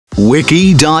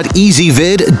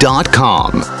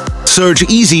Wiki.ezvid.com. Search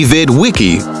EasyVid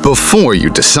Wiki before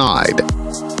you decide.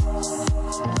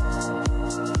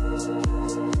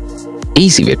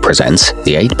 EasyVid presents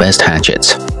the 8 best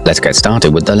hatchets. Let's get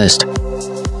started with the list.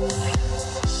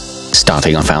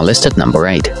 Starting off our list at number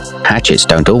 8. Hatchets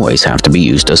don't always have to be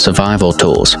used as survival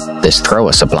tools. This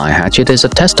thrower supply hatchet is a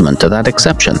testament to that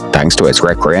exception, thanks to its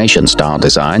recreation-style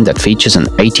design that features an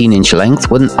 18-inch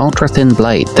length with an ultra-thin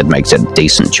blade that makes it a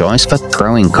decent choice for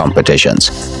throwing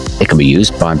competitions. It can be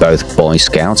used by both Boy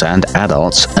Scouts and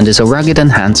adults and is a rugged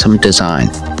and handsome design.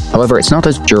 However, it's not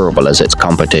as durable as its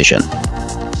competition.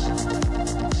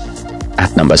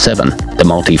 At number 7, the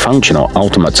multifunctional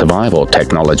Ultimate Survival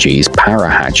Technologies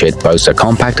Parahatchet boasts a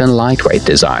compact and lightweight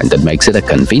design that makes it a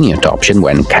convenient option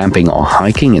when camping or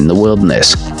hiking in the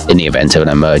wilderness. In the event of an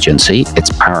emergency, its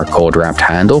paracord-wrapped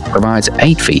handle provides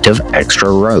 8 feet of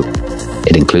extra rope.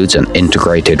 It includes an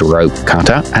integrated rope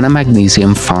cutter and a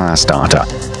magnesium fire starter,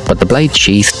 but the blade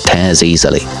sheath tears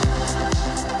easily.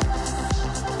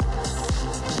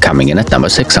 Coming in at number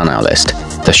 6 on our list,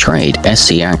 the Schrade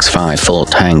SCX-5 Full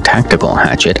Tang Tactical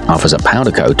Hatchet offers a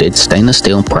powder-coated stainless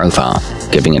steel profile,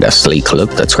 giving it a sleek look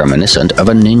that's reminiscent of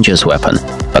a ninja's weapon,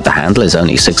 but the handle is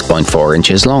only 6.4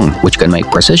 inches long, which can make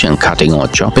precision cutting or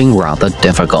chopping rather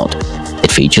difficult.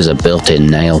 It features a built-in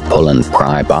nail pull and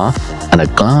pry bar and a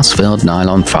glass-filled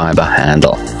nylon fiber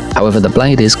handle. However, the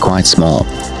blade is quite small.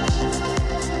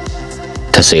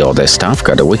 To see all this stuff,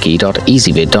 go to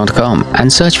wiki.ezvid.com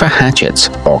and search for hatchets,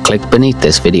 or click beneath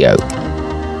this video.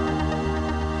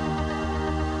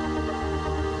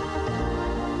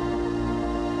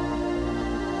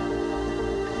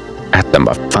 At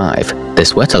number 5,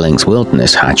 this Wetterlings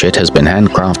Wilderness hatchet has been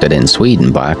handcrafted in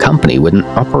Sweden by a company with an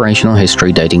operational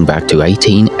history dating back to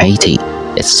 1880.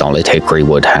 Its solid hickory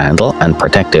wood handle and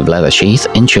protective leather sheath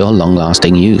ensure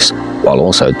long-lasting use, while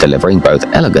also delivering both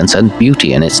elegance and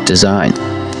beauty in its design.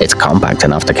 It's compact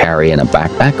enough to carry in a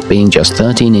backpack, being just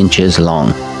 13 inches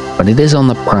long, but it is on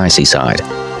the pricey side.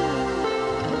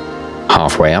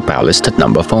 Halfway up our list at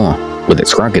number 4. With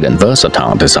its rugged and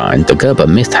versatile design, the Gerber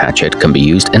Myth hatchet can be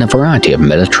used in a variety of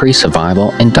military,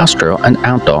 survival, industrial, and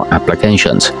outdoor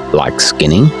applications, like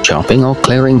skinning, chopping, or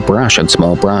clearing brush and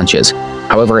small branches.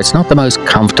 However, it's not the most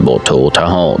comfortable tool to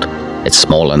hold. It's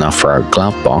small enough for a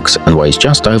glove box and weighs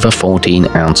just over 14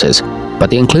 ounces,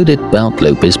 but the included belt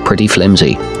loop is pretty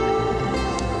flimsy.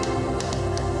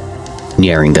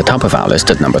 Nearing the top of our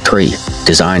list at number 3.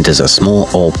 Designed as a small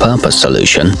all-purpose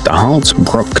solution, the Hults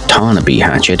Bruk Tarnaby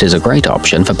hatchet is a great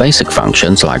option for basic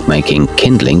functions like making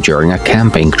kindling during a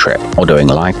camping trip or doing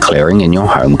light clearing in your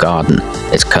home garden.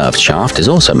 Its curved shaft is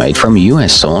also made from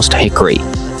US-sourced hickory.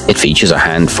 It features a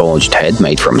hand-forged head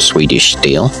made from Swedish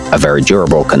steel, a very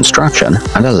durable construction,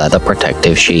 and a leather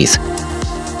protective sheath.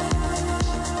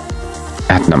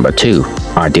 At number 2,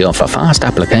 ideal for fast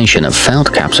application of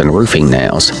felt caps and roofing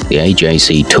nails, the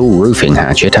AJC Tool Roofing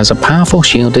Hatchet has a powerful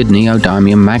shielded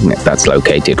neodymium magnet that's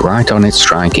located right on its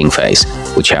striking face,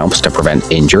 which helps to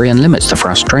prevent injury and limits the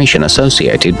frustration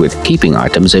associated with keeping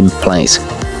items in place.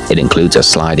 It includes a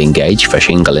sliding gauge for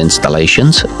shingle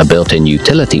installations, a built-in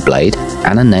utility blade,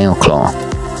 and a nail claw.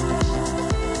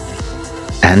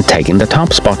 And taking the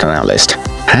top spot on our list,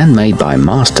 handmade by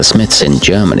master smiths in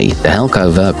Germany, the Helko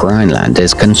Werk Rheinland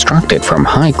is constructed from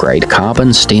high-grade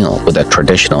carbon steel with a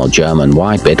traditional German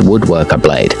wide-bit woodworker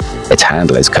blade. Its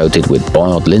handle is coated with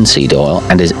boiled linseed oil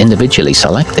and is individually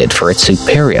selected for its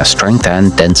superior strength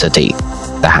and density.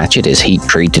 The hatchet is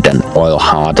heat-treated and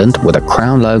oil-hardened with a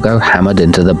crown logo hammered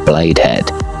into the blade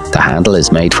head. The handle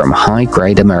is made from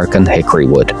high-grade American hickory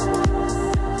wood.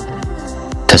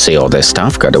 To see all this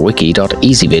stuff, go to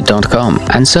wiki.ezvid.com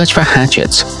and search for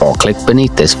hatchets, or click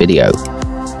beneath this video.